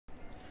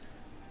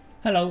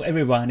Hello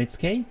everyone, it's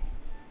Kei.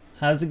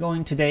 How's it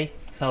going today?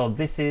 So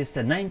this is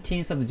the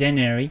 19th of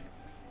January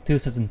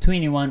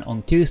 2021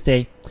 on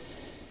Tuesday,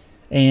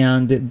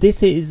 and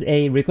this is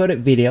a recorded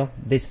video.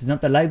 This is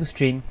not a live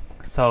stream,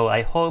 so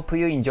I hope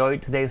you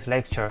enjoyed today's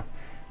lecture.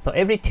 So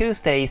every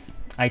Tuesdays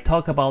I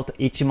talk about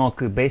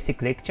Ichimoku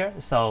basic lecture,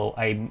 so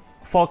I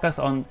focus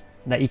on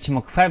the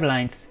Ichimoku 5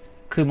 lines,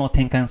 Kumo,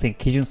 Tenkan-sen,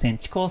 Kijun-sen,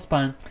 Chikou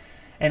span,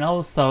 and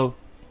also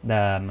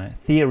the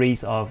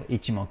theories of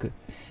Ichimoku.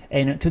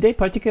 And today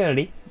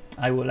particularly,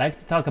 I would like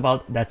to talk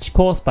about the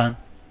Chikou span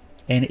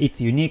and its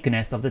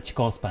uniqueness of the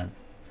Chikou span.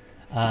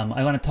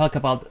 I want to talk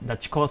about the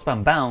Chikou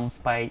span bounce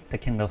by the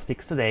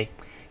candlesticks today.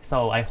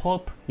 So I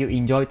hope you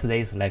enjoy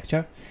today's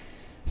lecture.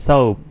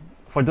 So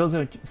for those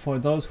who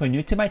are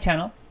new to my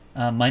channel,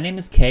 my name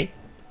is Kei,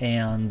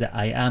 and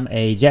I am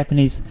a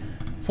Japanese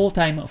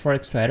full-time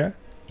Forex trader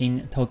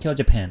in Tokyo,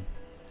 Japan.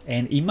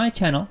 And in my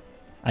channel,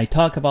 I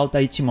talk about the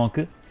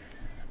Ichimoku.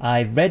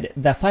 I've read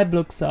the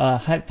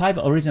 5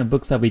 original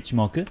books of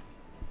Ichimoku,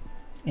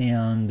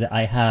 and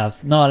I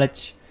have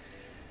knowledge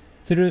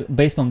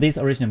based on these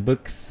original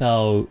books,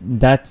 so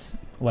that's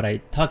what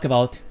I talk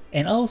about.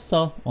 And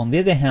also, on the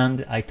other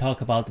hand, I talk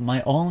about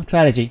my own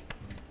strategy.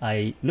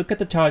 I look at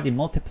the chart in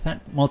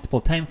multiple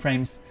time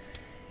frames,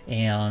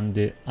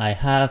 and I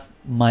have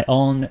my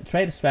own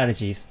trade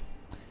strategies,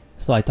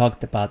 so I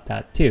talked about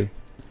that too.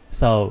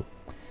 So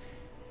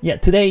yeah,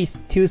 today is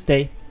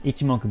Tuesday,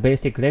 Ichimoku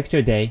Basic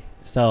Lecture Day,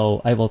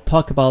 so I will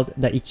talk about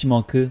the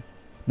Ichimoku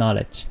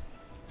knowledge.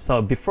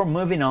 So before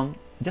moving on,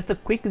 just a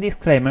quick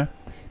disclaimer.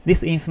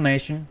 This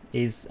information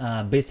is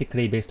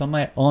basically based on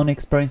my own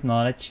experience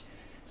knowledge,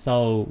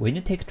 so when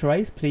you take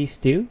trades, please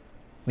do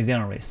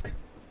within risk.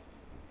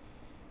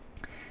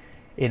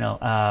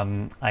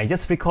 I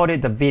just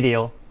recorded the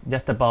video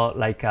just about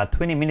like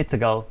 20 minutes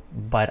ago,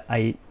 but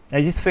I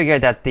just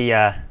figured that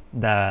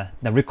the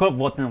record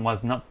button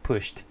was not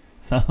pushed,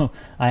 so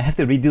I have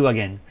to redo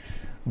again.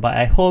 But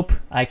I hope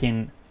I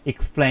can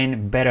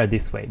explain better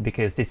this way,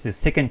 because this is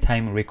second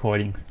time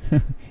recording.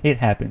 It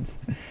happens.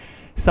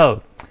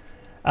 So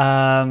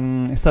let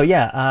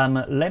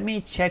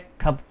me check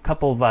a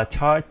couple of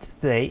charts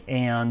today,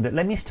 and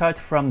let me start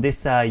from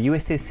this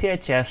USD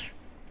CHF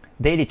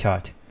daily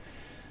chart.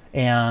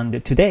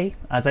 And today,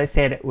 as I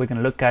said, we're going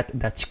to look at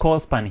the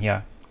Chikou span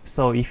here.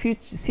 So if you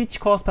see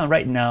Chikou span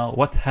right now,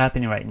 what's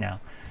happening right now?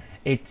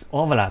 It's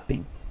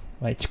overlapping,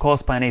 right? Chikou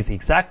span is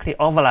exactly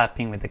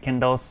overlapping with the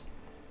candles.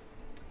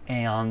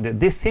 And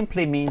this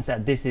simply means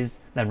that this is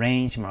the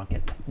range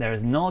market. There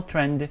is no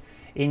trend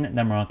in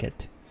the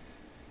market.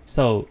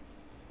 So,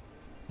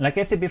 like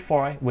I said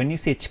before, when you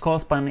see Chikou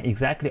span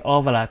exactly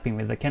overlapping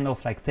with the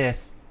candles like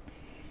this,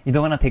 you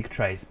don't want to take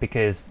trades,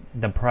 because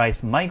the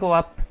price might go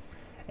up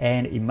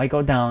and it might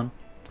go down,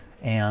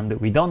 and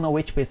we don't know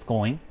which way it's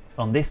going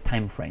on this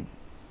time frame.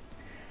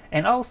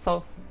 And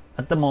also,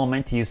 at the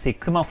moment, you see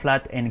Kumo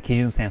flat and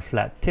Kijun-sen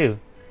flat too.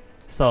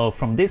 So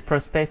from this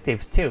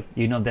perspective too,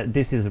 you know that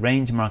this is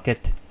range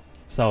market,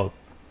 so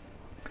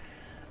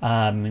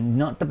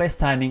not the best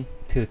timing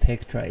to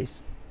take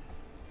trades.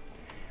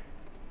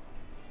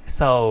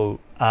 So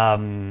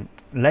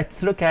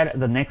let's look at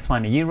the next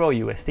one, Euro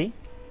USD.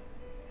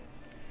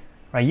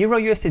 Right, Euro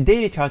USD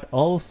daily chart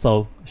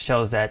also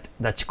shows that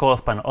the Chikou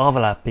span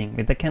overlapping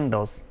with the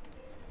candles.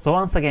 So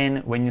once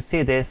again, when you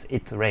see this,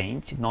 it's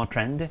range, no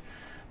trend.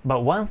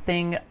 But one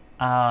thing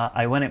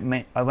I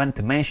wanted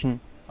to mention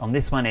on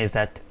this one is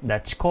that the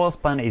Chikou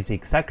span is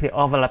exactly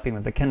overlapping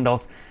with the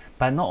candles.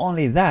 But not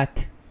only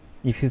that,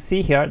 if you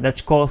see here, the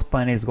Chikou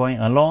span is going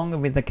along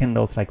with the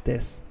candles like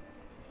this,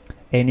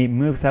 and it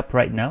moves up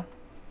right now.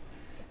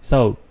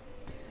 So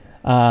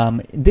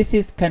this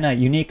is kind of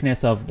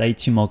uniqueness of the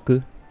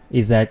Ichimoku,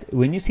 is that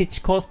when you see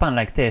Chikou span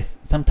like this,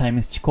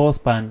 sometimes Chikou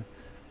span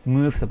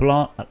moves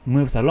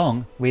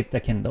along with the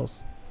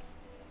candles.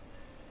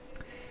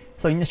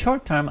 So in the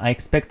short term, I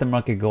expect the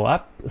market go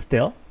up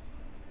still.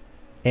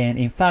 And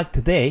in fact,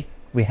 today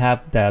we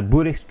have the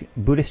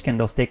bullish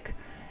candlestick,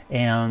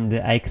 and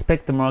I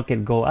expect the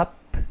market go up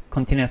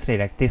continuously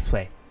like this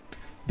way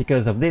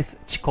because of this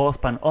Chikou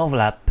span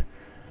overlap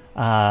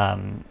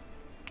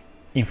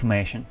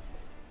information.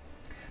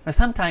 Now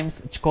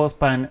sometimes Chikou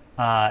span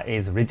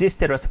is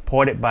resisted or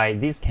supported by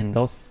these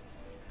candles.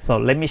 So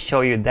let me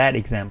show you that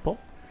example.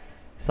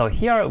 So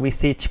here we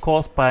see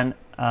Chikou span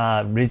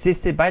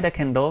resisted by the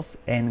candles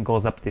and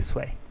goes up this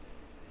way.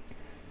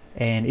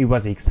 And it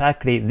was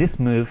exactly this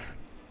move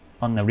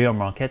on the real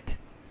market.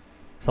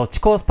 So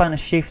Chikou span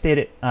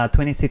shifted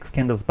 26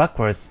 candles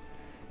backwards.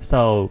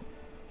 So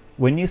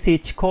when you see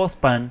Chikou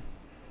span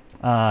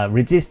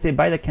resisted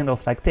by the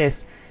candles like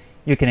this,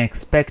 you can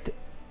expect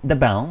the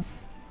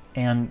bounce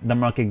and the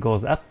market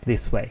goes up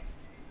this way,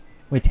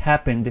 which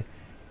happened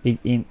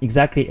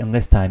exactly in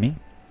this timing.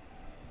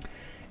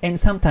 And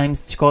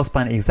sometimes Chikou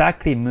span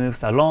exactly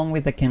moves along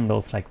with the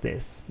candles like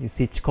this. You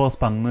see Chikou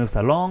span moves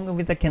along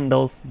with the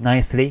candles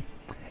nicely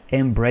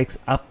and breaks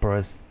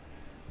upwards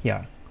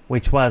here,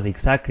 which was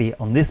exactly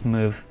on this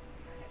move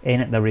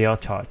in the real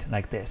chart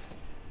like this.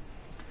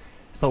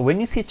 So when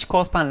you see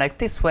Chikou span like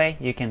this way,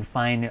 you can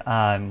find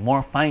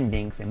more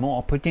findings and more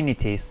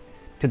opportunities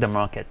to the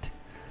market.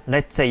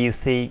 Let's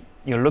say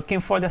you're looking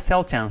for the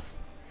sell chance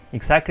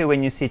exactly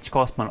when you see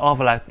Chikou span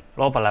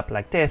overlap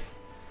like this,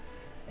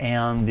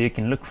 and you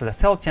can look for the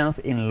sell chance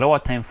in lower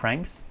time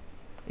frames.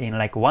 In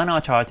like 1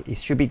 hour chart, it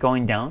should be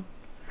going down.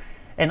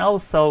 And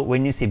also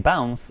when you see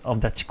bounce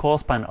of the Chikou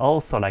span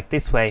also like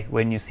this way,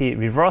 when you see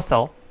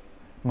reversal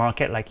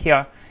market like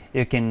here,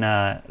 you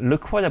can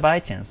look for the buy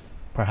chance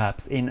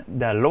perhaps in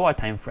the lower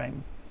time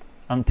frame,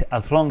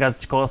 as long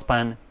as Chikou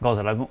span goes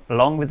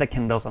along with the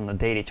candles on the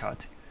daily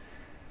chart.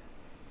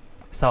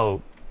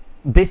 So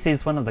this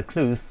is one of the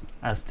clues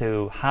as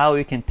to how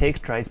you can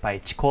take trades by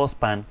Chikou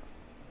span.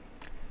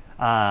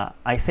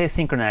 I say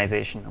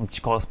synchronization of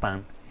Chikou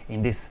span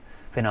in this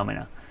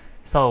phenomena.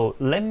 So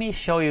let me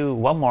show you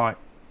one more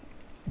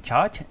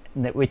chart,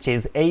 which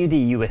is AUD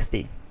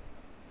USD.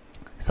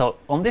 So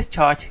on this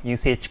chart, you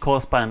see Chikou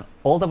span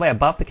all the way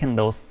above the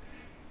candles.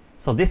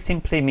 So this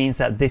simply means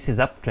that this is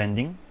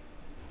uptrending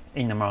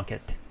in the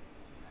market.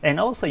 And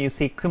also you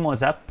see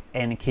Kumo's up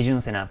and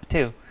Kijun-sen up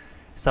too.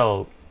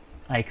 So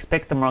I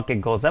expect the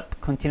market goes up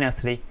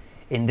continuously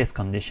in this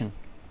condition.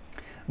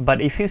 But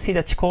if you see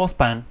the Chikou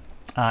span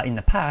in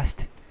the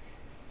past,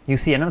 you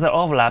see another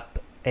overlap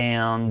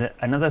and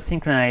another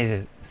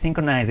synchronization.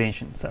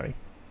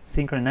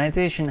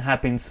 Synchronization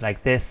happens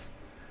like this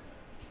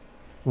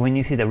when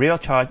you see the real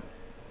chart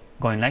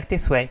going like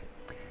this way.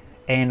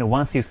 And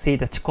once you see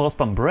the Chikou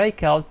span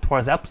breakout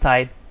towards the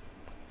upside,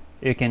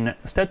 you can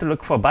start to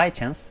look for buy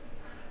chance.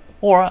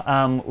 Or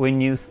when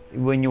you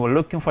were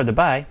looking for the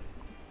buy,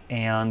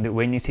 and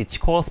when you see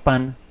Chikou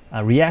span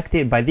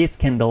reacted by these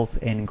candles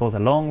and goes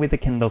along with the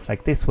candles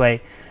like this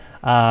way,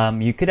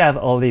 you could have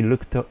already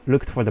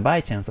looked for the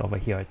buy chance over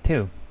here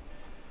too.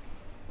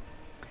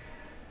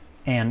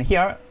 And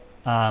here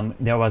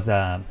there was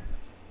a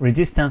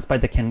resistance by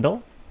the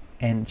candle,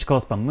 and Chikou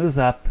span moves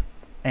up,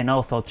 and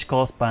also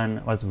Chikou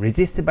span was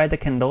resisted by the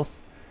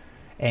candles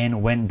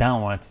and went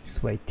downwards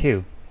this way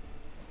too.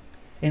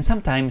 And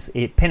sometimes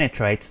it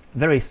penetrates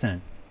very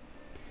soon.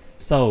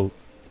 So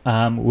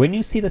when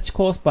you see the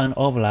Chikou span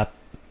overlap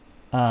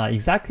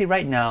exactly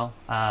right now,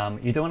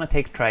 you don't want to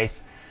take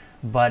trades.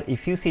 But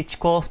if you see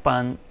Chikou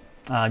span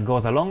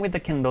goes along with the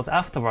candles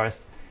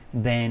afterwards,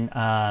 then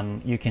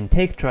you can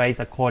take trades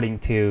according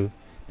to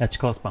the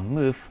Chikou span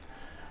move.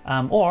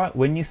 Or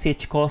when you see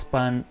Chikou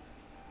span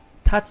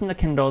touching the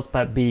candles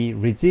but be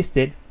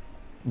resisted,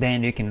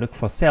 then you can look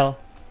for sell.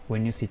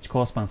 When you see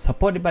Chikou span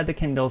supported by the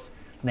candles,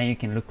 then you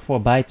can look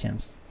for buy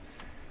chance.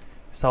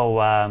 So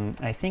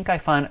I think I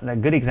found a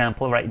good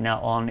example right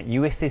now on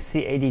USD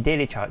CAD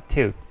daily chart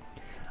too.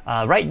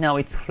 Right now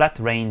it's flat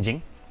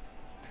ranging,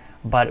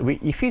 but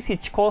if you see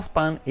Chikou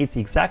span, it's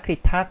exactly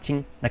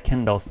touching the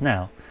candles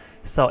now.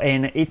 So,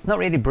 and it's not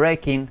really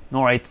breaking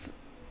nor it's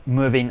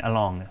moving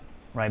along,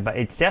 right? But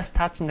it's just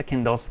touching the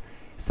candles.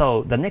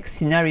 So the next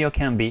scenario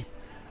can be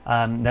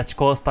that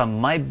Chikou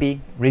span might be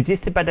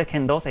resisted by the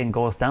candles and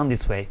goes down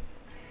this way,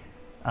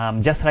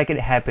 just like it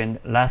happened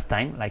last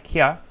time, like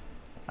here.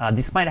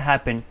 This might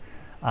happen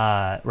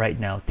right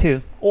now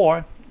too.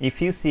 Or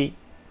if you see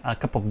a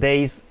couple of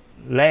days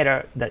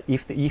later that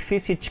if you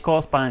see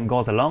Chikou span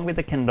goes along with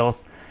the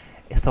candles,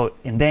 so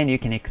and then you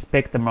can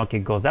expect the market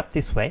goes up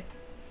this way.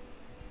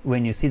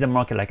 When you see the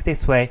market like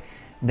this way,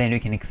 then you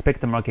can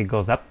expect the market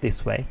goes up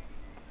this way.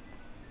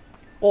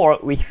 Or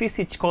if you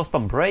see Chikou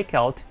span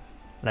breakout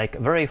like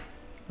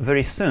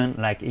very soon,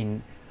 like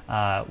in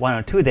 1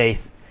 or 2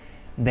 days,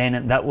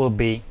 then that will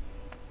be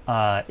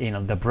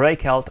the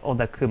breakout of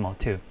the Kumo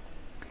too.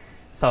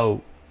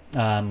 So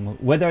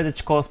whether the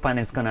Chikou span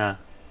is gonna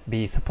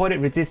be supported,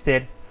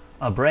 resisted,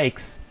 or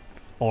breaks,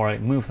 or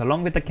moves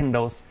along with the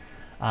candles,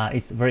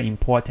 it's very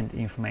important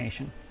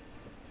information.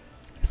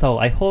 So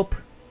I hope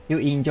you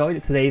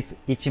enjoyed today's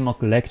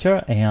Ichimoku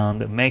lecture,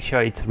 and make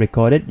sure it's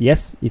recorded.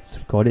 Yes, it's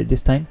recorded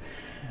this time.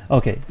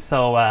 Okay,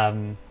 so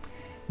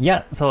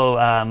yeah,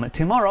 so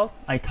tomorrow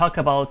I talk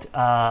about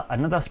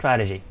another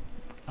strategy.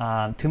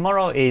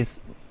 Tomorrow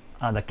is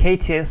the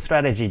KTS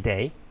strategy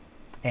day,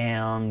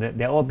 and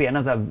there will be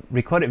another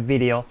recorded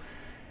video.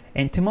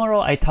 And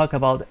tomorrow I talk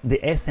about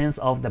the essence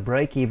of the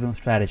break-even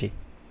strategy.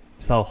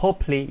 So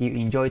hopefully you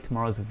enjoyed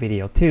tomorrow's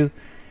video too.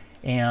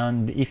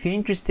 And if you're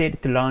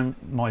interested to learn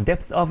more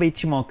depth of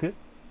Ichimoku,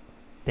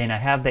 then I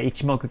have the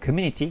Ichimoku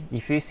community.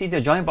 If you see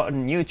the join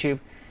button on YouTube,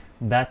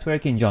 that's where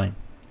you can join.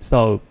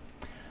 So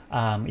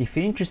if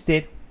you're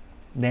interested,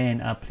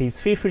 then please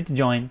feel free to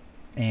join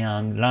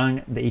and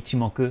learn the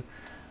Ichimoku,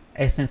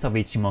 essence of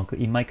Ichimoku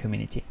in my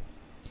community.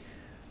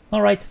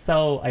 Alright,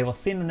 so I will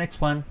see you in the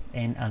next one,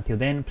 and until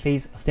then,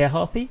 please stay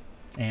healthy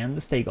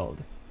and stay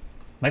gold.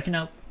 Bye for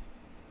now.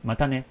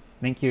 Mata ne.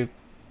 Thank you.